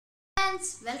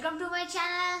friends, welcome to my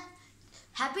channel.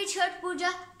 Happy Chhath Puja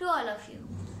to all of you.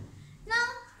 Now,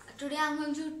 today I am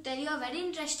going to tell you a very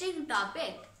interesting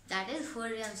topic, that is 4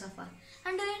 realms of earth.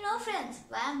 And do you know friends,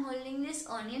 why I am holding this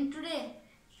onion today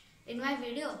in my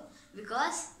video?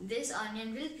 Because this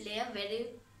onion will play a very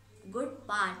good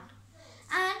part.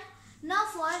 And now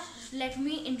first, let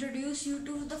me introduce you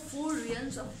to the 4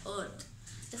 realms of earth.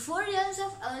 The 4 realms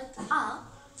of earth are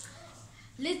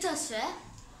Lithosphere,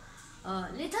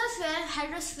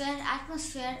 Hydrosphere,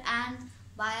 Atmosphere and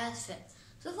Biosphere.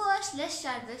 So first, let's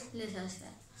start with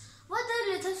Lithosphere. What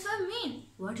does lithosphere mean?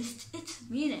 What is its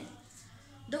meaning?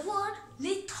 The word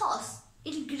lithos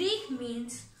in Greek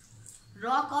means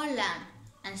rock or land,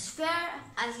 and sphere,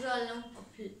 as we all know,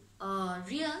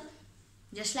 real,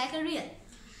 just like a real.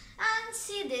 And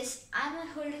see this, I am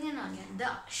holding an onion. The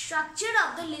structure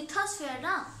of the lithosphere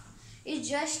now is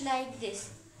just like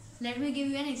this. Let me give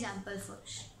you an example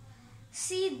first.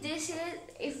 See, this is,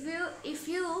 if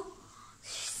you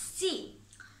see,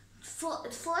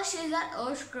 first is our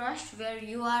earth crust, where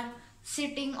you are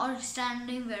sitting or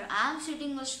standing, where I am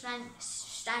sitting or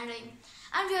standing,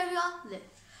 and where we are live.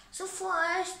 So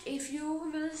first, if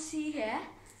you will see here,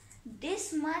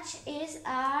 this much is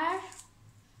our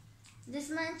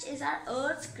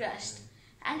earth crust,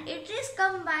 and it is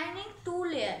combining 2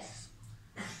 layers,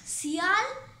 Sial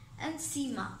and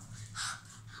Sima.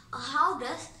 How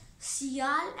does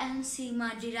Sial and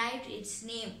Sima derive its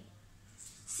name?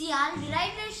 Sial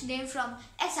derived its name from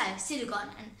Si, silicon,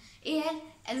 and Al,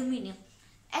 aluminium.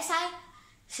 Si,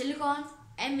 silicon,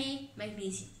 Ma,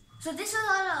 magnesium. So this was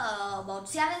all about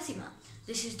Sial and Sima.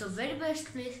 This is the very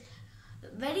best place,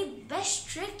 very best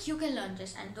trick you can learn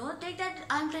this. And don't think that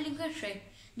I am telling you a trick.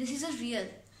 This is a real.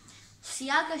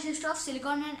 Sial consists of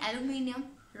silicon and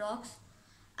aluminium rocks,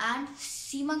 and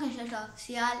Sima consists of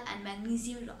Sial and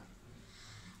magnesium rock.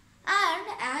 And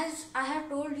as I have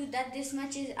told you that this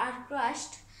much is our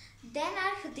crust, then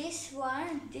at this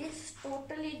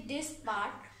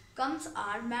part comes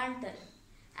our mantle.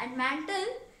 And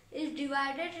mantle is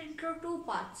divided into 2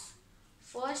 parts.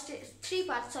 3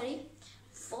 parts, sorry.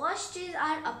 First is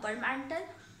our upper mantle,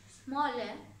 small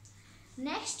layer.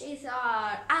 Next is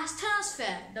our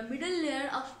asthenosphere, the middle layer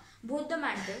of both the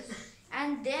mantles.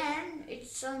 And then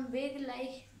it's some big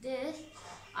like this.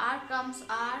 Comes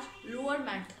our lower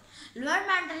mantle. Lower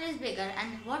mantle is bigger.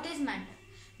 And what is mantle?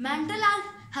 Mantle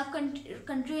have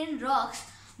contained rocks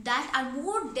that are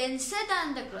more denser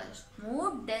than the crust.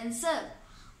 More denser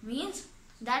means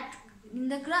that in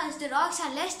the crust the rocks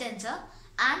are less denser,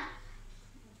 and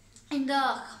in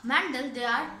the mantle they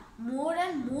are more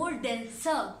and more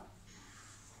denser.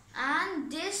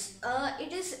 And this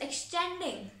it is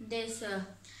extending. This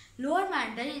lower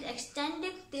mantle is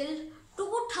extending till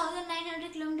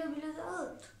 2,900 km below the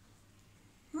earth.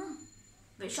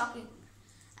 Very shocking.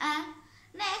 And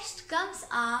next comes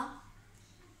our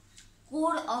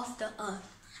core of the earth.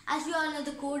 As we all know,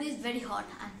 the core is very hot,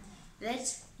 and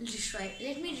let me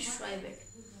describe it.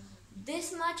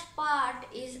 This much part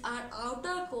is our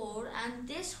outer core, and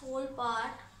this whole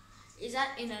part is our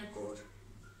inner core.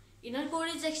 Inner core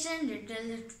is extended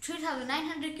till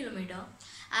 3,900 km,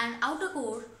 and outer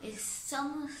core is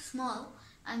some small,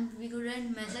 and we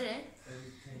couldn't measure it.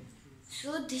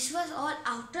 So this was all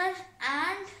outer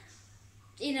and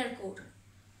inner core.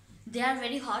 They are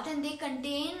very hot, and they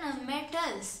contain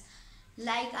metals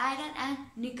like iron and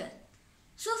nickel.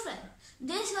 So friends,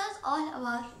 this was all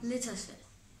about lithosphere.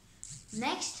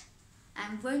 Next, I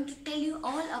am going to tell you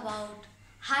all about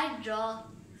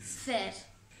hydrosphere.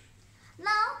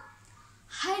 Now,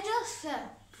 hydrosphere,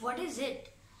 what is it?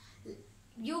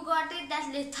 You got it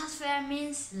that lithosphere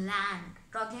means land,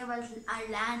 talking about our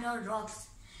land or rocks.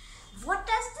 What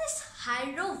does this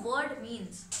hydro word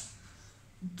means?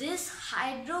 This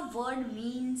hydro word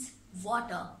means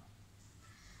water.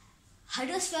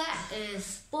 Hydrosphere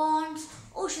is ponds,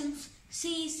 oceans,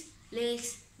 seas,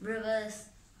 lakes, rivers,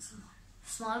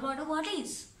 small water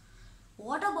bodies.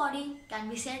 Water body can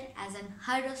be said as an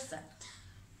hydrosphere.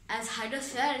 As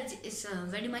hydrosphere is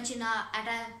very much in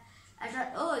at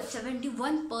our earth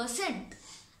 71%,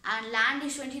 and land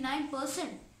is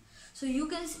 29%. So you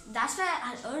can, that's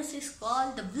why our earth is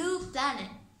called the blue planet,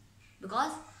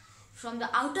 because from the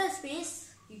outer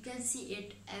space you can see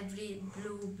it every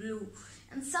blue,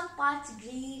 and some parts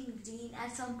green,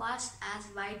 and some parts as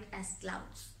white as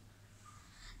clouds.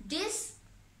 This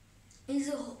is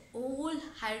a whole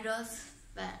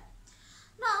hydrosphere.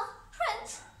 Now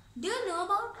friends, do you know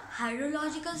about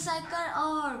hydrological cycle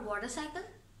or water cycle?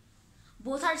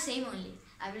 Both are same only.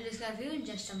 I will describe you in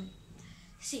just a minute.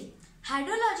 See,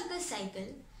 hydrological cycle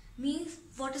means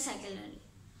water cycle only.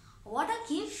 Water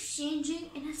keeps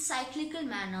changing in a cyclical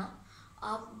manner,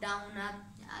 up, down,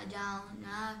 down,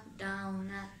 up,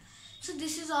 down, up. So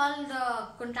this is all the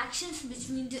contractions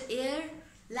between the air,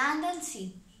 land and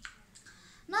sea.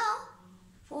 Now,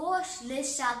 first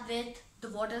let's start with the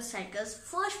water cycle's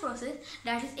first process,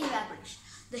 that is evaporation.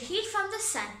 The heat from the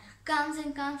sun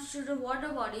comes to the water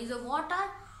body. The water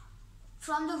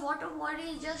from the water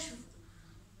body just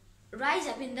rise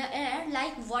up in the air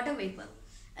like water vapor,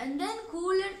 and then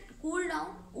cool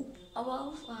down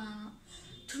above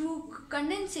through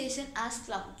condensation as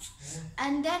clouds,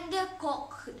 and then they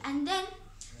cool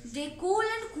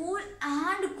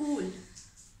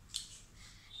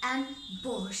and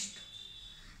burst.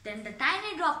 Then the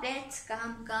tiny droplets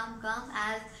come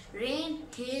as rain,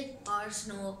 hail or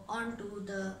snow onto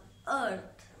the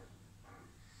earth.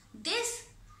 This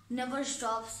never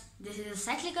stops. This is a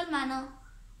cyclical manner.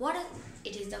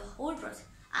 It is the whole process.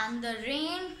 And the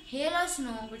rain, hail or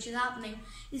snow which is happening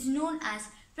is known as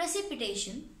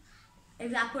precipitation.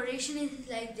 Evaporation is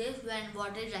like this when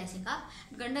water is rising up.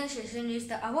 Condensation is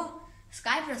the above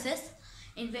sky process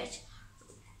in which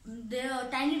the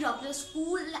tiny droplets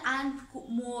cool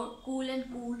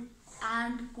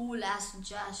as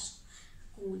just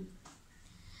cool.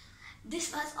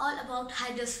 This was all about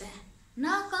hydrosphere.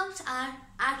 Now comes our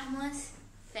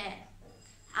atmosphere.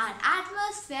 Our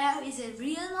atmosphere is a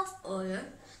realm of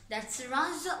air that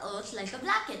surrounds the earth like a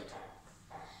blanket.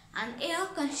 And air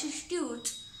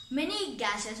constitutes many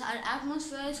gases. Our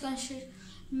atmosphere is constitutes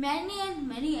many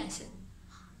gases.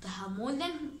 There are more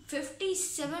than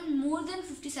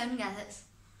 57 gases,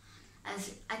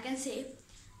 as I can say,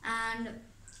 and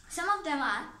some of them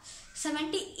are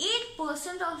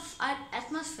 78% of our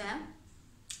atmosphere.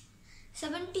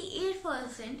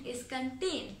 78% is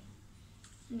contained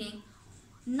in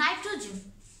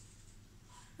nitrogen.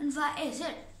 And why is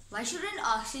it? Why shouldn't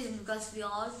oxygen? Because we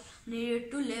all need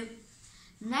it to live.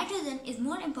 Nitrogen is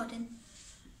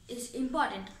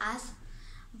important as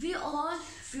we all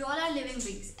are living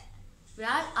beings. We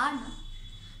are now.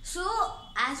 So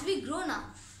as we grow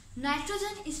now,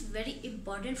 nitrogen is very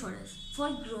important for us for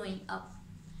growing up,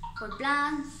 for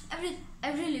plants, every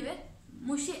living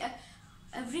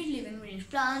being,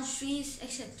 plants, trees,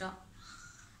 etc.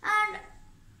 And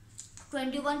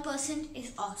 21%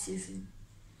 is oxygen.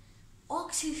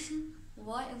 Oxygen.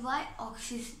 Why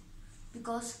oxygen?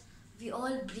 Because we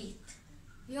all breathe.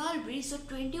 So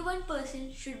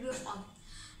 21% should be of oxygen.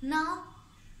 Now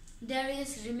there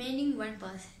is remaining 1%,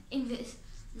 in which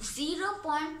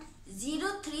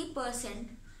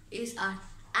 0.03% is our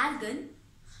argon,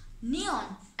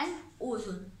 neon and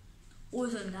ozone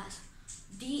gas.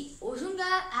 The ozone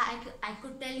gas, I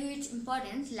could tell you its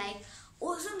importance. Like,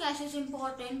 ozone gas is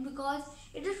important because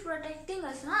it is protecting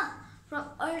us from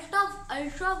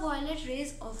ultraviolet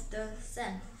rays of the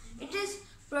sun. It is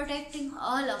protecting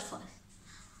all of us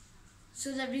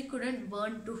so that we couldn't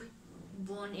burn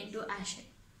into ashes.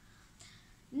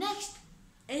 Next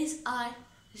is our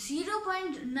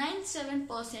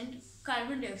 0.97%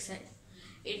 carbon dioxide.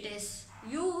 It is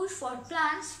used for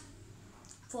plants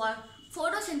for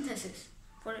photosynthesis,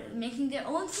 for making their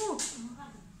own food.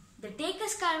 They take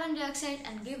us carbon dioxide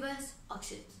and give us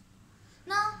oxygen.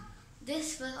 Now,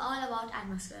 this was all about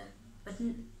atmosphere. But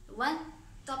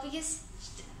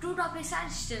two topics are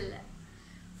still left.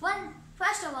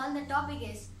 First of all, the topic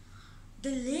is the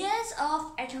layers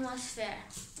of atmosphere.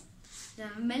 There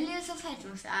are many layers of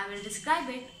atmosphere. I will describe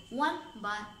it one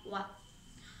by one.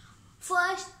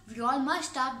 First, we all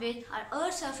must start with our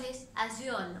Earth's surface, as we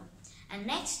all know. And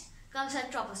next comes our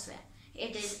troposphere.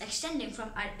 It is extending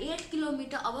from our 8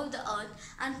 km above the Earth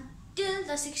until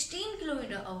the 16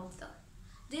 km above the Earth.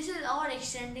 This is our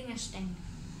extending.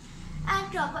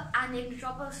 And in the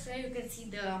troposphere, you can see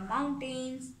the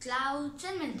mountains, clouds,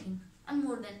 and many things, and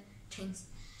more than things.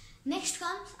 Next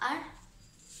comes our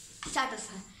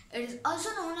stratosphere. It is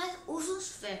also known as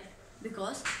ozone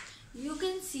because you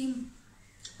can see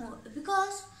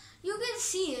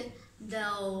the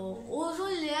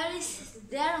ozone layer is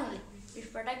there only. It's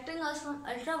protecting us from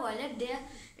ultraviolet.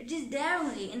 It is there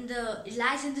only. It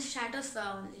lies in the stratosphere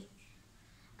only.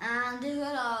 And this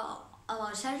was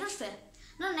our stratosphere.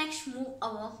 Now next, move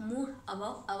above.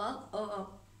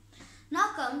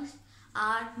 Now comes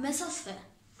our mesosphere.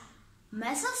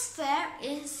 Mesosphere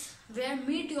is where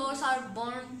meteors are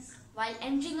born while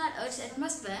entering our Earth's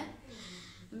atmosphere.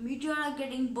 Meteors are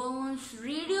getting burned,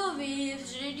 radio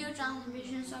waves, radio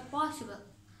transmissions are possible.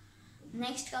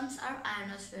 Next comes our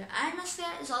ionosphere.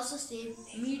 Ionosphere is also safe.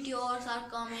 Meteors are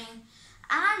coming,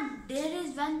 and there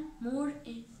is one more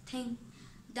thing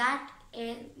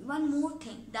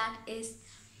that is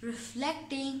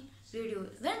reflecting radio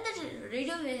waves. When the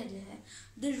radio waves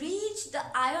they reach the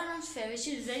ionosphere, which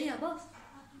is very above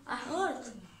our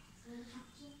Earth.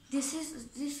 This is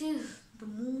the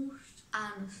most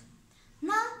ionosphere.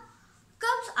 Now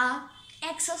comes our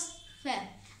exosphere.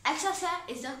 Exosphere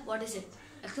is what is it?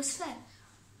 Exosphere.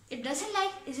 It doesn't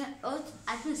like is an Earth's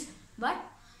atmosphere, but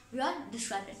we are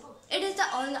describing it. It is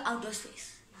all the outer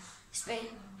space.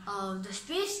 The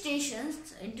space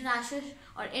stations, international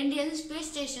or Indian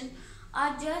space stations,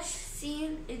 are just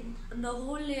seen in the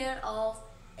whole layer of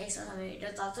exosphere. It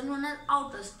is also known as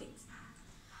outer space.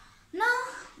 Now,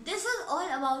 this was all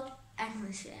about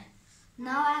atmosphere.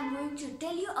 Now I am going to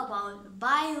tell you about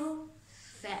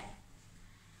biosphere.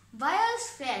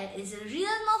 Biosphere is a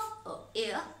realm of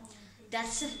air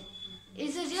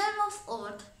is a realm of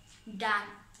Earth that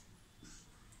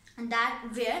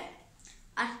where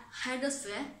a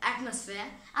hydrosphere, atmosphere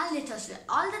and lithosphere,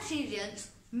 all the three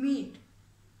realms meet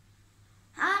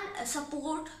and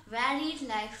support varied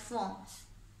life forms.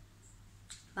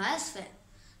 Biosphere.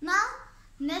 Now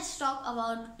let's talk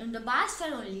about in the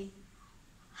biosphere only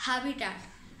habitat.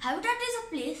 Habitat is a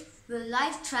place where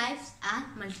life thrives and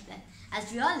multiplies.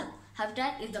 As we all know,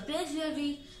 habitat is the place where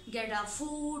we get our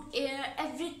food, air,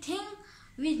 everything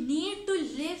we need to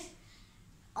live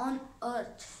on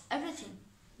Earth. Everything.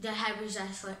 There are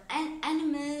habitats for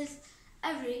animals,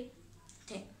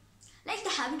 everything. Like the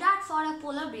habitat for a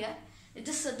polar bear is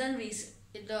the southern region,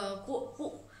 the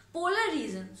polar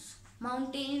regions,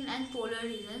 mountain and polar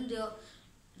regions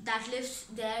that lives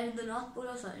there in the North Pole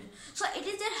of Earth. So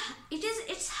it is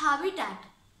its habitat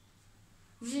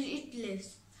where it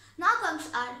lives. Now comes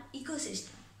our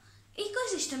ecosystem.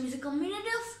 Ecosystem is a community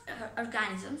of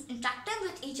organisms interacting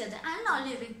with each other and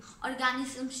non-living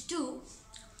organisms too.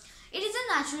 It is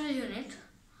a natural unit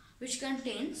which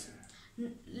contains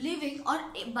living or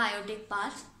abiotic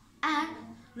parts and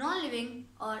non-living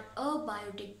or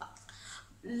abiotic parts.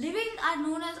 Living are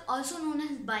also known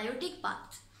as biotic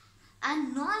parts,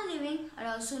 and non-living are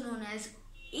also known as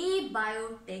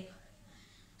abiotic.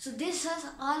 So this was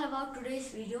all about today's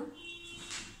video.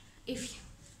 If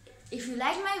you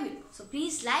like my video, so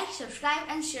please like, subscribe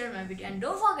and share my video, and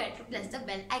don't forget to press the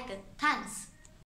bell icon. Thanks.